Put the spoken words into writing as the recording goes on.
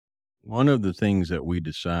One of the things that we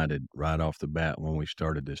decided right off the bat when we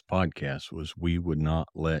started this podcast was we would not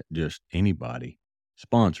let just anybody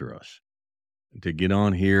sponsor us. To get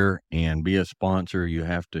on here and be a sponsor, you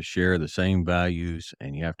have to share the same values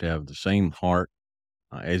and you have to have the same heart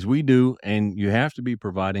as we do. And you have to be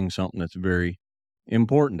providing something that's very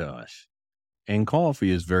important to us. And coffee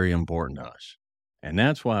is very important to us. And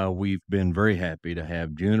that's why we've been very happy to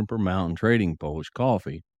have Juniper Mountain Trading Post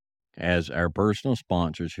Coffee as our personal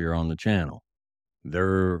sponsors here on the channel.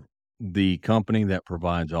 They're the company that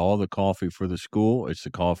provides all the coffee for the school. It's the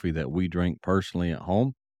coffee that we drink personally at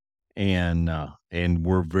home, and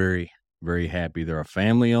we're very happy. They're a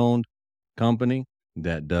family-owned company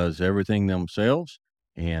that does everything themselves,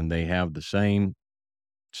 and they have the same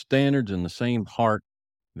standards and the same heart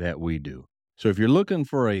that we do. So if you're looking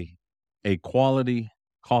for a quality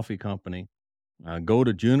coffee company, go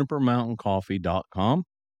to junipermountaincoffee.com.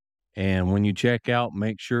 And when you check out,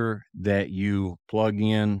 make sure that you plug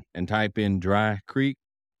in and type in Dry Creek,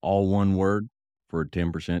 all one word, for a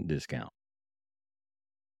 10% discount.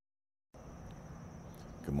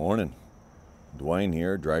 Good morning. Dwayne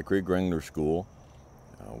here, Dry Creek Wrangler School.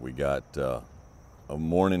 We got a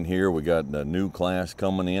morning here. We got a new class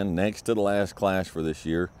coming in, next to the last class for this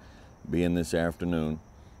year, being this afternoon.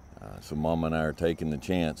 So Mom and I are taking the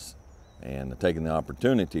chance and taking the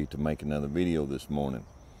opportunity to make another video this morning.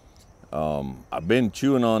 I've been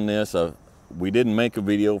chewing on this. We didn't make a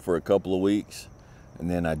video for a couple of weeks, and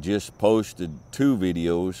then I just posted 2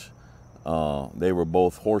 videos. They were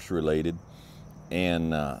both horse related.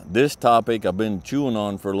 And this topic I've been chewing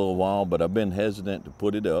on for a little while, but I've been hesitant to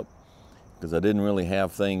put it up because I didn't really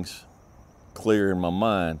have things clear in my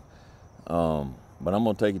mind. But I'm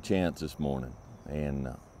going to take a chance this morning and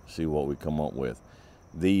see what we come up with.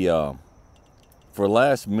 For the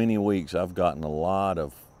last many weeks, I've gotten a lot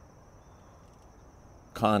of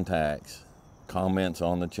contacts, comments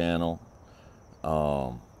on the channel,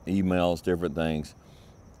 emails, different things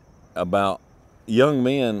about young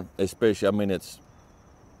men, especially. I mean, it's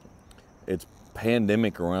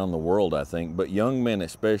pandemic around the world, I think, but young men,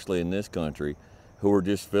 especially in this country, who are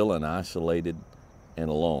just feeling isolated and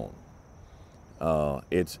alone.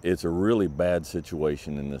 It's a really bad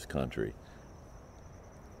situation in this country.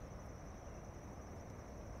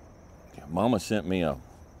 Mama sent me a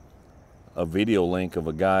video link of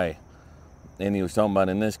a guy, and he was talking about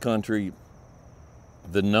in this country,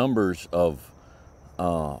 the numbers of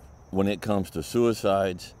when it comes to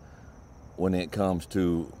suicides, when it comes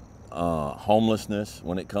to homelessness,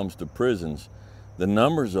 when it comes to prisons, the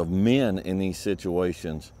numbers of men in these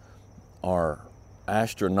situations are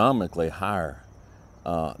astronomically higher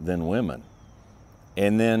than women.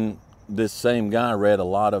 And then this same guy read a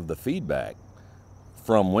lot of the feedback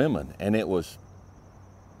from women, and it was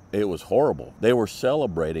horrible. They were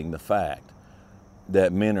celebrating the fact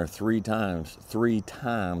that men are three times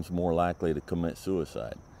more likely to commit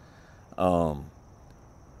suicide.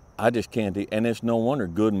 I just can't, and it's no wonder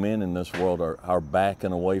good men in this world are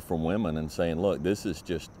backing away from women and saying, look, this is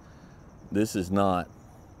not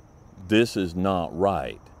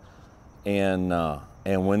right. And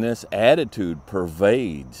when this attitude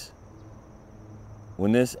pervades,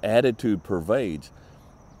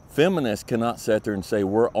 feminists cannot sit there and say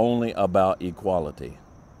we're only about equality.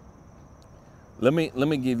 Let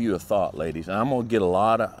me give you a thought, ladies. And I'm gonna get a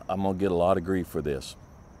lot of grief for this.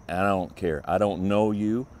 And I don't care. I don't know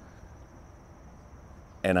you,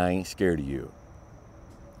 and I ain't scared of you.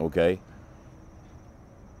 Okay?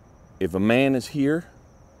 If a man is here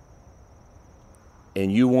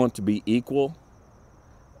and you want to be equal,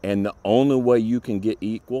 and the only way you can get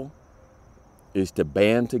equal is to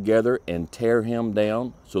band together and tear him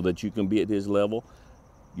down so that you can be at his level,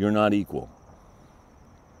 you're not equal.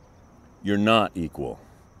 You're not equal.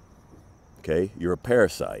 Okay? You're a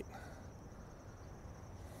parasite.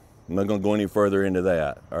 I'm not going to go any further into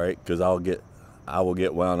that, all right? Because I will get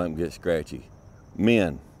wound up and get scratchy.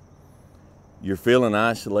 Men, you're feeling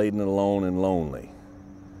isolated and alone and lonely.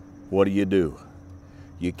 What do?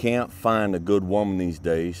 You can't find a good woman these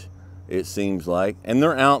days, it seems like. And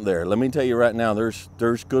they're out there. Let me tell you right now, there's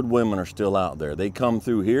good women are still out there. They come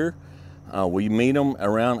through here. We meet them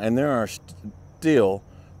around, and there are still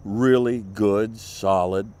really good,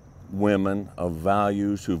 solid women of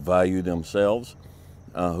values who value themselves,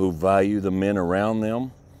 who value the men around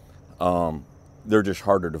them. They're just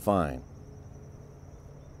harder to find.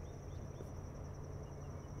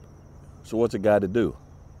 So what's a guy to do?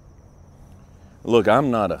 Look, I'm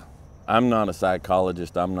not a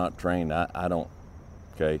psychologist. I'm not trained. I don't,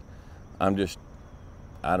 okay? I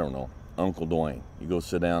don't know. Uncle Dwayne. You go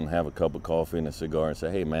sit down and have a cup of coffee and a cigar and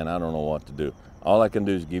say, hey man, I don't know what to do. All I can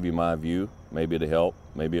do is give you my view. Maybe it'll help,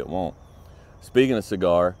 maybe it won't. Speaking of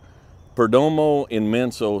cigar, Perdomo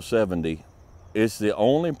Inmenso 70, it's the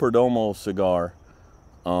only Perdomo cigar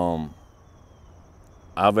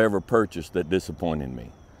I've ever purchased that disappointed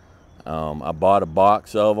me. I bought a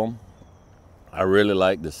box of them. I really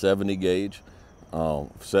like the 70 gauge.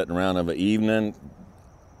 Sitting around of an evening,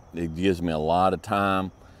 it gives me a lot of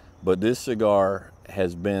time. But this cigar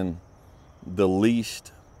has been the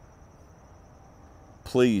least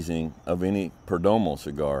pleasing of any Perdomo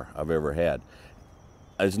cigar I've ever had.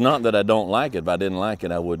 It's not that I don't like it. If I didn't like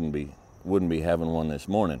it, I wouldn't be having one this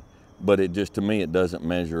morning. But it just, to me, it doesn't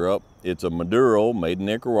measure up. It's a Maduro made in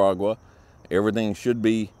Nicaragua. Everything should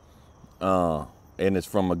be, and it's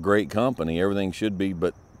from a great company. Everything should be,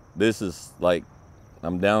 but this is like,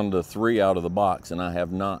 I'm down to 3 out of the box, and I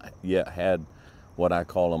have not yet had what I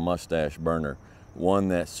call a mustache burner. One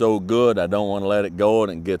that's so good, I don't want to let it go,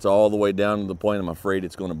 and it gets all the way down to the point I'm afraid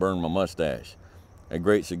it's going to burn my mustache. A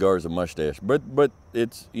great cigar is a mustache, but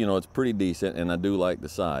it's, you know, it's pretty decent, and I do like the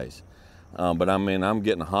size. But I mean, I'm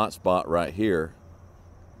getting a hot spot right here,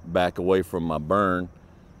 back away from my burn,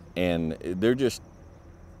 and they're just,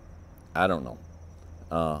 I don't know.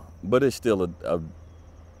 But it's still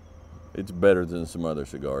it's better than some other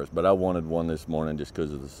cigars. But I wanted one this morning just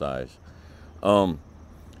because of the size.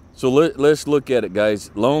 So let's look at it,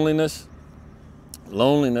 guys. Loneliness,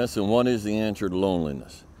 and what is the answer to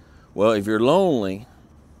loneliness? Well, if you're lonely,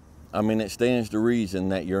 I mean, it stands to reason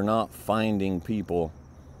that you're not finding people,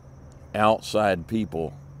 outside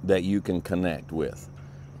people, that you can connect with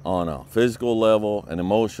on a physical level, an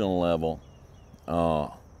emotional level,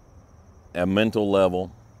 a mental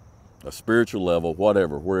level, a spiritual level,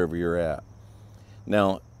 whatever, wherever you're at.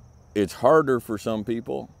 Now, it's harder for some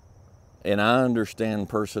people, and I understand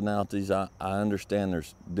personalities. I understand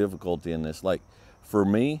there's difficulty in this. Like, for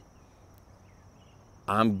me,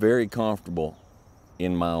 I'm very comfortable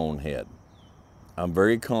in my own head. I'm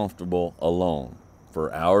very comfortable alone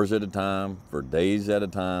for hours at a time, for days at a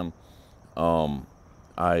time.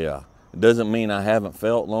 It doesn't mean I haven't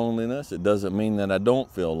felt loneliness. It doesn't mean that I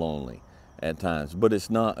don't feel lonely at times, but it's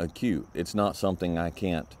not acute. It's not something I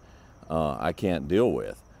can't deal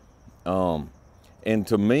with. And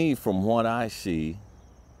to me, from what I see,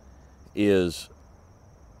 is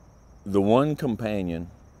the one companion.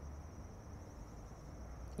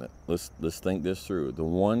 Let's think this through. The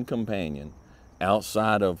one companion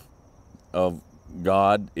outside of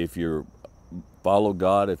God, if you follow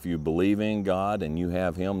God, if you believe in God and you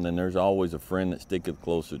have Him, then there's always a friend that sticketh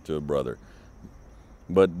closer to a brother.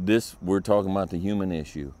 But this, we're talking about the human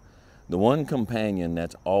issue. The one companion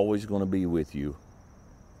that's always going to be with you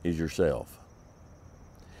is yourself.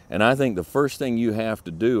 And I think the first thing you have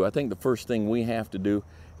to do, I think the first thing we have to do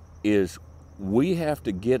is we have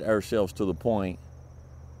to get ourselves to the point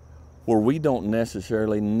where we don't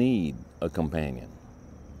necessarily need a companion.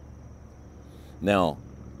 Now,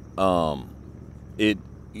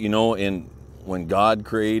 when God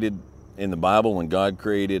created, in the Bible, when God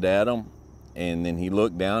created Adam, and then He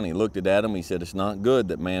looked down, He looked at Adam, He said, it's not good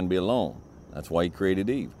that man be alone. That's why He created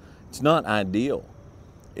Eve. It's not ideal.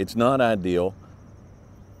 It's not ideal,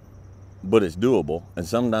 but it's doable, and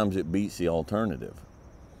sometimes it beats the alternative.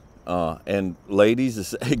 And ladies,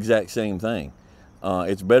 the exact same thing.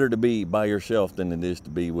 It's better to be by yourself than it is to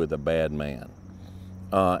be with a bad man.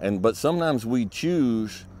 But sometimes we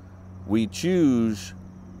choose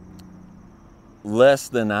less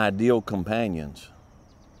than ideal companions,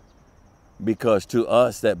 because to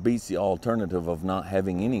us that beats the alternative of not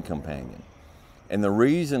having any companion. And the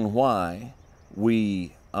reason why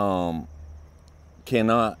we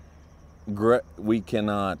cannot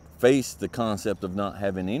face the concept of not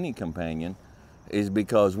having any companion is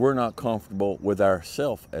because we're not comfortable with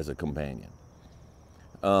ourselves as a companion.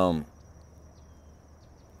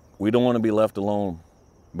 We don't want to be left alone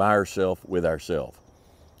by ourselves with ourselves.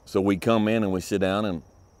 So we come in and we sit down and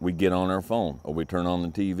we get on our phone, or we turn on the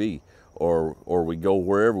TV, or we go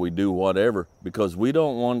wherever, we do whatever, because we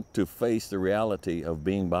don't want to face the reality of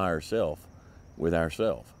being by ourselves with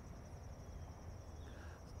ourselves.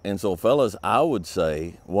 And so, fellas, I would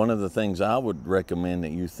say one of the things I would recommend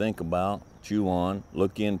that you think about, chew on,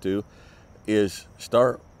 look into, is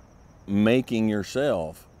start making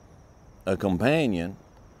yourself a companion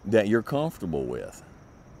that you're comfortable with.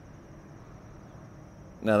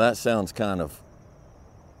 Now, that sounds kind of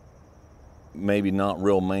maybe not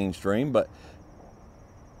real mainstream, but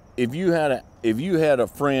if you had a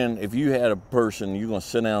friend, if you had a person you're going to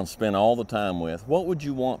sit down and spend all the time with, what would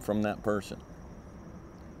you want from that person?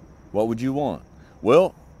 What would you want?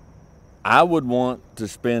 Well, I would want to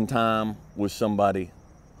spend time with somebody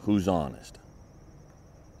who's honest.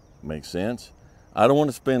 Makes sense? I don't want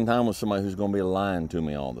to spend time with somebody who's going to be lying to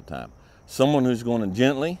me all the time. Someone who's going to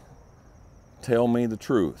gently tell me the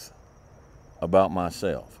truth about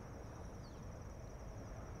myself.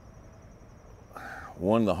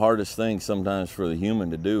 One of the hardest things sometimes for the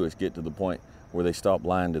human to do is get to the point where they stop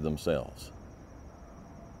lying to themselves,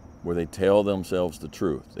 where they tell themselves the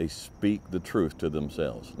truth. They speak the truth to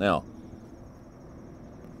themselves. Now,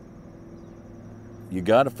 you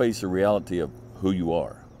got to face the reality of who you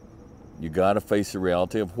are. You got to face the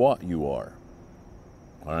reality of what you are.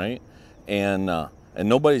 All right? And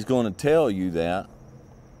nobody's going to tell you that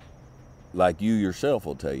like you yourself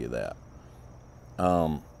will tell you that.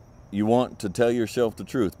 You want to tell yourself the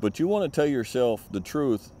truth, but you want to tell yourself the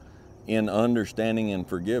truth in understanding and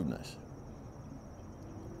forgiveness.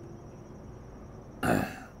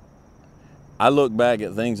 I look back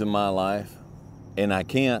at things in my life and I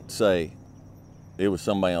can't say it was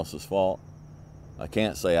somebody else's fault. I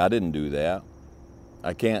can't say I didn't do that.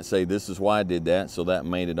 I can't say this is why I did that, so that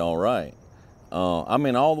made it all right. I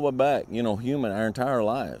mean, all the way back, our entire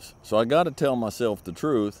lives. So I got to tell myself the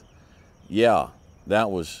truth. Yeah, that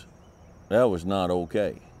was not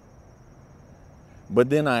okay. But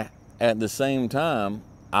then at the same time,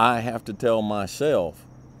 I have to tell myself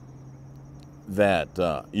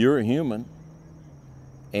that you're a human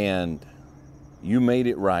and you made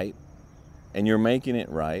it right and you're making it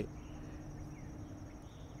right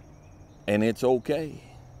and it's okay.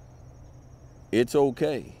 It's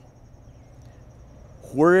okay.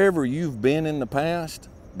 Wherever you've been in the past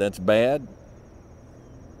that's bad,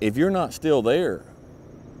 if you're not still there,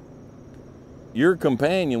 your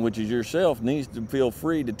companion, which is yourself, needs to feel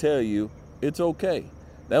free to tell you it's okay.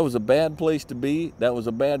 That was a bad place to be. That was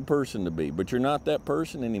a bad person to be. But you're not that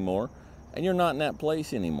person anymore, and you're not in that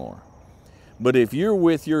place anymore. But if you're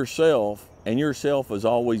with yourself and yourself is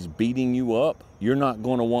always beating you up, you're not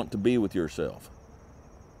going to want to be with yourself.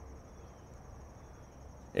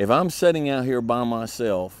 If I'm sitting out here by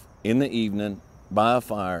myself in the evening, by a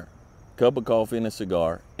fire, cup of coffee and a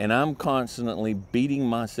cigar, and I'm constantly beating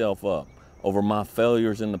myself up over my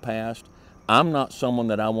failures in the past, I'm not someone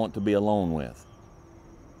that I want to be alone with.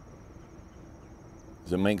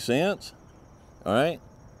 Does it make sense? All right?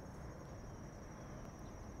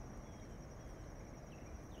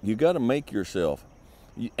 You got to make yourself.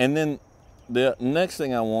 And then the next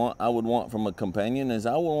thing I would want from a companion is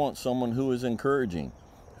I would want someone who is encouraging,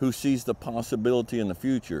 who sees the possibility in the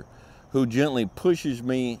future, who gently pushes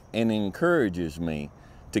me and encourages me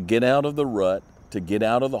to get out of the rut, to get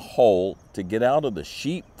out of the hole, to get out of the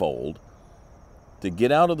sheepfold, to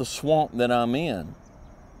get out of the swamp that I'm in,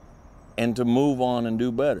 and to move on and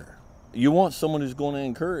do better. You want someone who's going to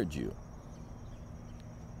encourage you.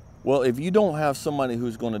 Well, if you don't have somebody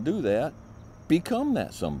who's going to do that, become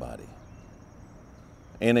that somebody.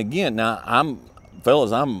 And again, now I'm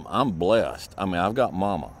blessed. I mean, I've got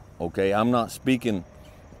mama. Okay, I'm not speaking.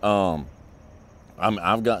 I've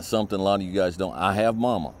got something a lot of you guys don't. I have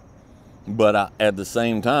mama, but at the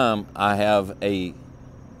same time, I have a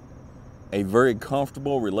very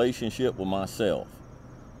comfortable relationship with myself.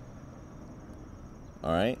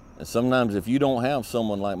 All right, and sometimes if you don't have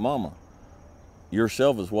someone like mama,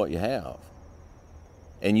 yourself is what you have,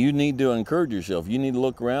 and you need to encourage yourself. You need to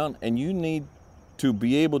look around, and you need to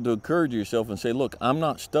be able to encourage yourself and say, look, I'm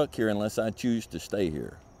not stuck here unless I choose to stay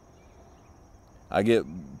here. I get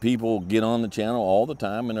people get on the channel all the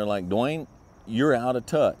time and they're like, Dwayne, you're out of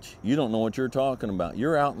touch. You don't know what you're talking about.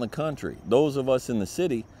 You're out in the country. Those of us in the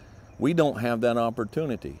city, we don't have that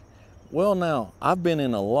opportunity. Well, now, I've been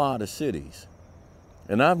in a lot of cities,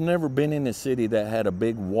 and I've never been in a city that had a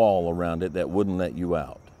big wall around it that wouldn't let you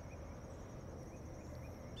out.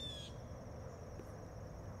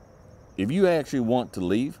 If you actually want to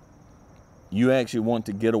leave, you actually want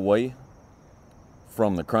to get away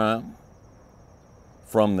from the crime,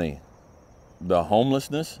 from the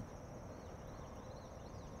homelessness,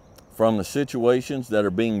 from the situations that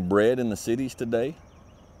are being bred in the cities today,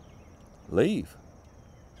 leave.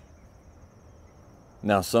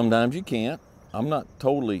 Now, sometimes you can't. I'm not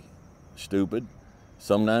totally stupid.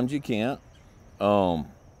 Sometimes you can't. But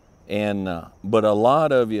a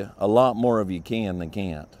lot more of you can than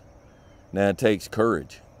can't. Now, it takes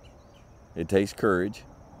courage. It takes courage.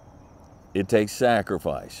 It takes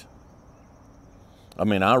sacrifice. I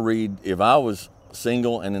mean, if I was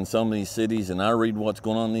single and in some of these cities and I read what's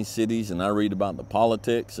going on in these cities and I read about the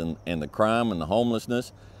politics and the crime and the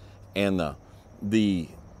homelessness and the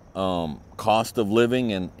cost of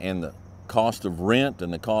living and the cost of rent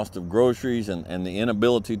and the cost of groceries and the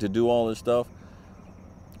inability to do all this stuff,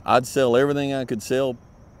 I'd sell everything I could sell,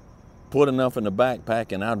 put enough in the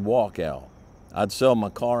backpack, and I'd walk out. I'd sell my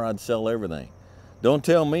car, I'd sell everything. Don't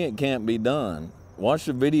tell me it can't be done. Watch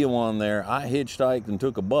the video on there. I hitchhiked and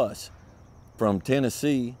took a bus from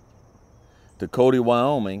Tennessee to Cody,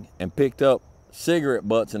 Wyoming, and picked up cigarette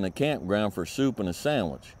butts in the campground for soup and a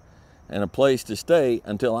sandwich and a place to stay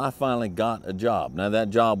until I finally got a job. Now that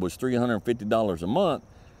job was $350 a month,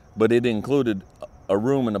 but it included a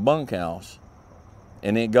room in a bunkhouse,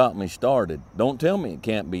 and it got me started. Don't tell me it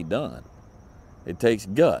can't be done. It takes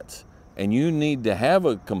guts, and you need to have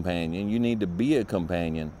a companion. You need to be a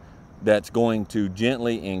companion that's going to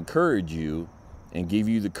gently encourage you and give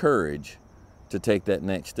you the courage to take that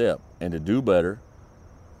next step and to do better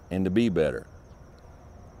and to be better.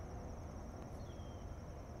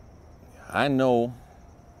 I know,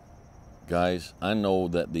 guys, I know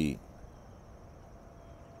that the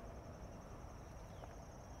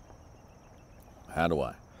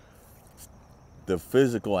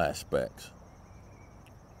physical aspects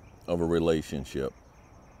of a relationship,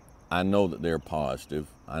 I know that they're positive.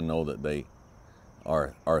 I know that they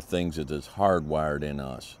are things that is hardwired in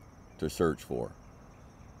us to search for.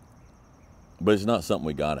 But it's not something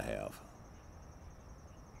we gotta have.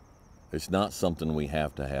 It's not something we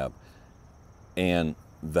have to have. And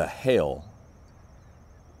the hell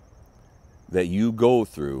that you go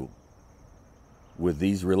through with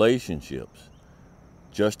these relationships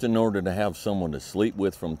just in order to have someone to sleep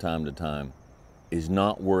with from time to time is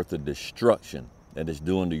not worth the destruction that it's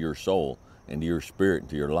doing to your soul and to your spirit and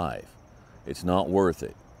to your life. It's not worth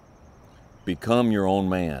it. Become your own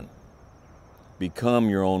man. Become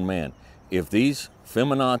your own man. If these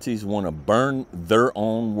feminazis want to burn their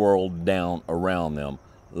own world down around them,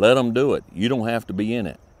 let them do it. You don't have to be in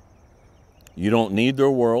it. You don't need their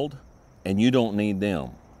world, and you don't need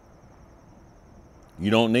them.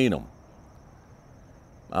 You don't need them.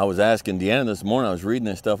 I was asking Deanna this morning, I was reading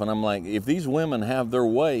this stuff, and I'm like, if these women have their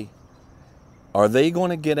way, are they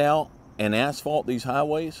going to get out and asphalt these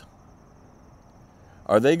highways?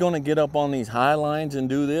 Are they going to get up on these high lines and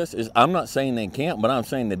do this? I'm not saying they can't, but I'm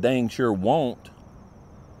saying they dang sure won't.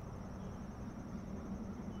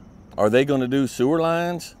 Are they going to do sewer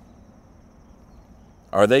lines?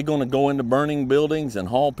 Are they going to go into burning buildings and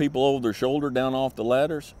haul people over their shoulder down off the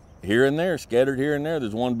ladders? Here and there, scattered here and there.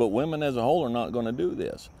 There's one, but women as a whole are not going to do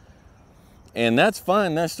this. And that's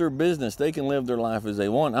fine. That's their business. They can live their life as they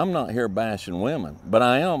want. I'm not here bashing women, but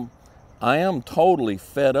I am totally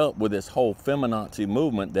fed up with this whole feminazi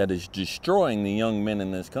movement that is destroying the young men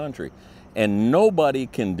in this country. And nobody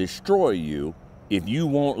can destroy you if you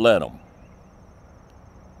won't let them.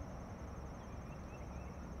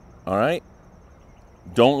 All right?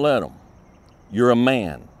 Don't let them. You're a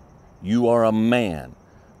man. You are a man.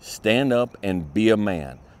 Stand up and be a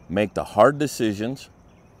man. Make the hard decisions.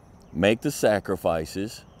 Make the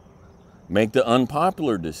sacrifices. Make the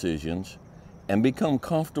unpopular decisions. And become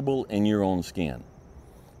comfortable in your own skin.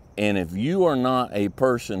 And if you are not a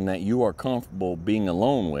person that you are comfortable being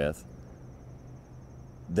alone with,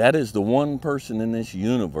 that is the one person in this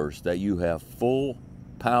universe that you have full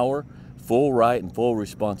power, full right, and full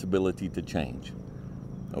responsibility to change.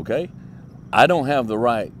 Okay? I don't have the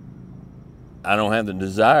right, I don't have the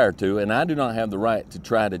desire to, and I do not have the right to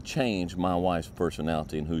try to change my wife's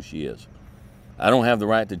personality and who she is. I don't have the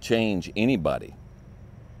right to change anybody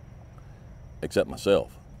except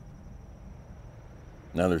myself.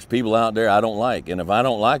 Now, there's people out there I don't like, and if I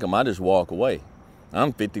don't like them, I just walk away.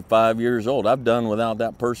 I'm 55 years old. I've done without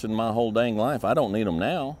that person my whole dang life. I don't need them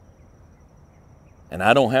now. And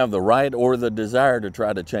I don't have the right or the desire to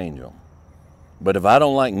try to change them. But if I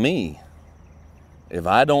don't like me, if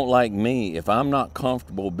I'm not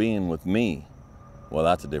comfortable being with me, well,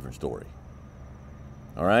 that's a different story.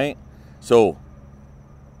 All right? So,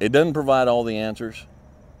 it doesn't provide all the answers.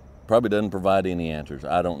 Probably doesn't provide any answers.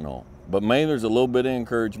 I don't know. But maybe there's a little bit of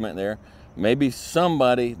encouragement there. Maybe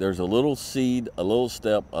somebody, there's a little seed, a little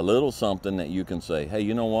step, a little something that you can say, hey,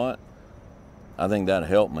 you know what? I think that'll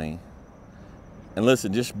help me. And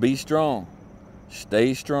listen, just be strong.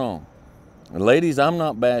 Stay strong. And ladies, I'm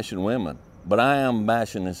not bashing women, but I am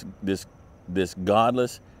bashing this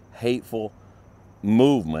godless, hateful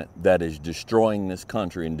movement that is destroying this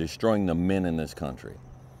country and destroying the men in this country.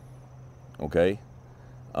 Okay?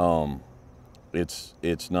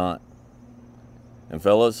 It's not. And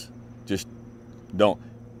fellas, just don't.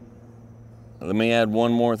 Let me add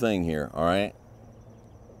one more thing here, all right?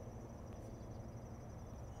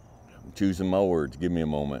 I'm choosing my words. Give me a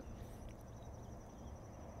moment.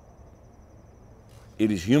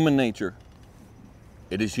 It is human nature.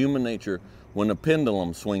 It is human nature when the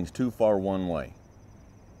pendulum swings too far one way.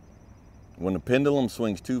 When the pendulum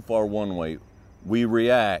swings too far one way, we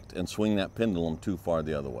react and swing that pendulum too far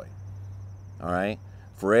the other way. All right?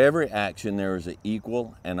 For every action, there is an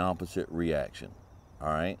equal and opposite reaction. All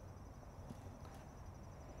right?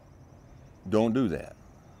 Don't do that.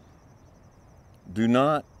 Do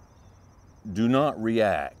not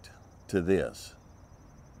react to this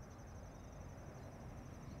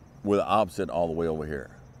with the opposite all the way over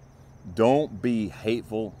here. Don't be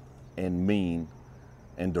hateful and mean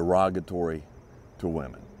and derogatory to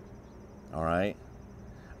women. All right?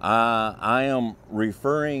 I am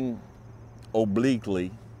referring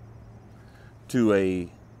obliquely to a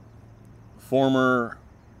former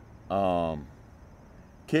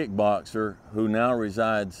kickboxer who now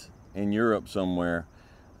resides in Europe somewhere,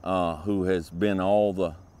 who has been all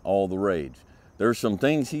the rage. There's some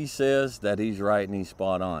things he says that he's right and he's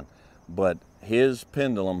spot on, but his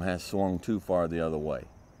pendulum has swung too far the other way.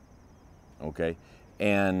 Okay?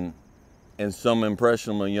 And some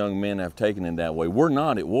impressionable young men have taken it that way. We're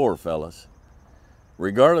not at war, fellas.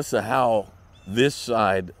 Regardless of how this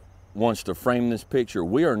side wants to frame this picture,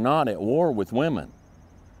 we are not at war with women.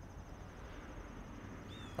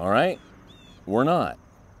 All right? We're not.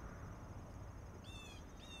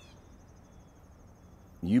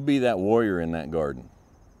 You be that warrior in that garden.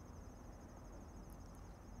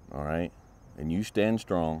 All right? And you stand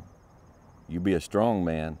strong. You be a strong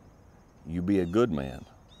man. You be a good man.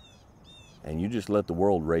 And you just let the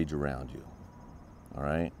world rage around you. All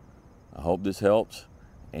right? I hope this helps.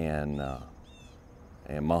 And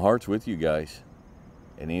my heart's with you guys.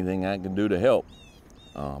 And anything I can do to help,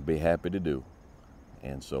 I'll be happy to do.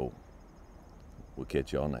 And so we'll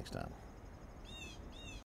catch y'all next time.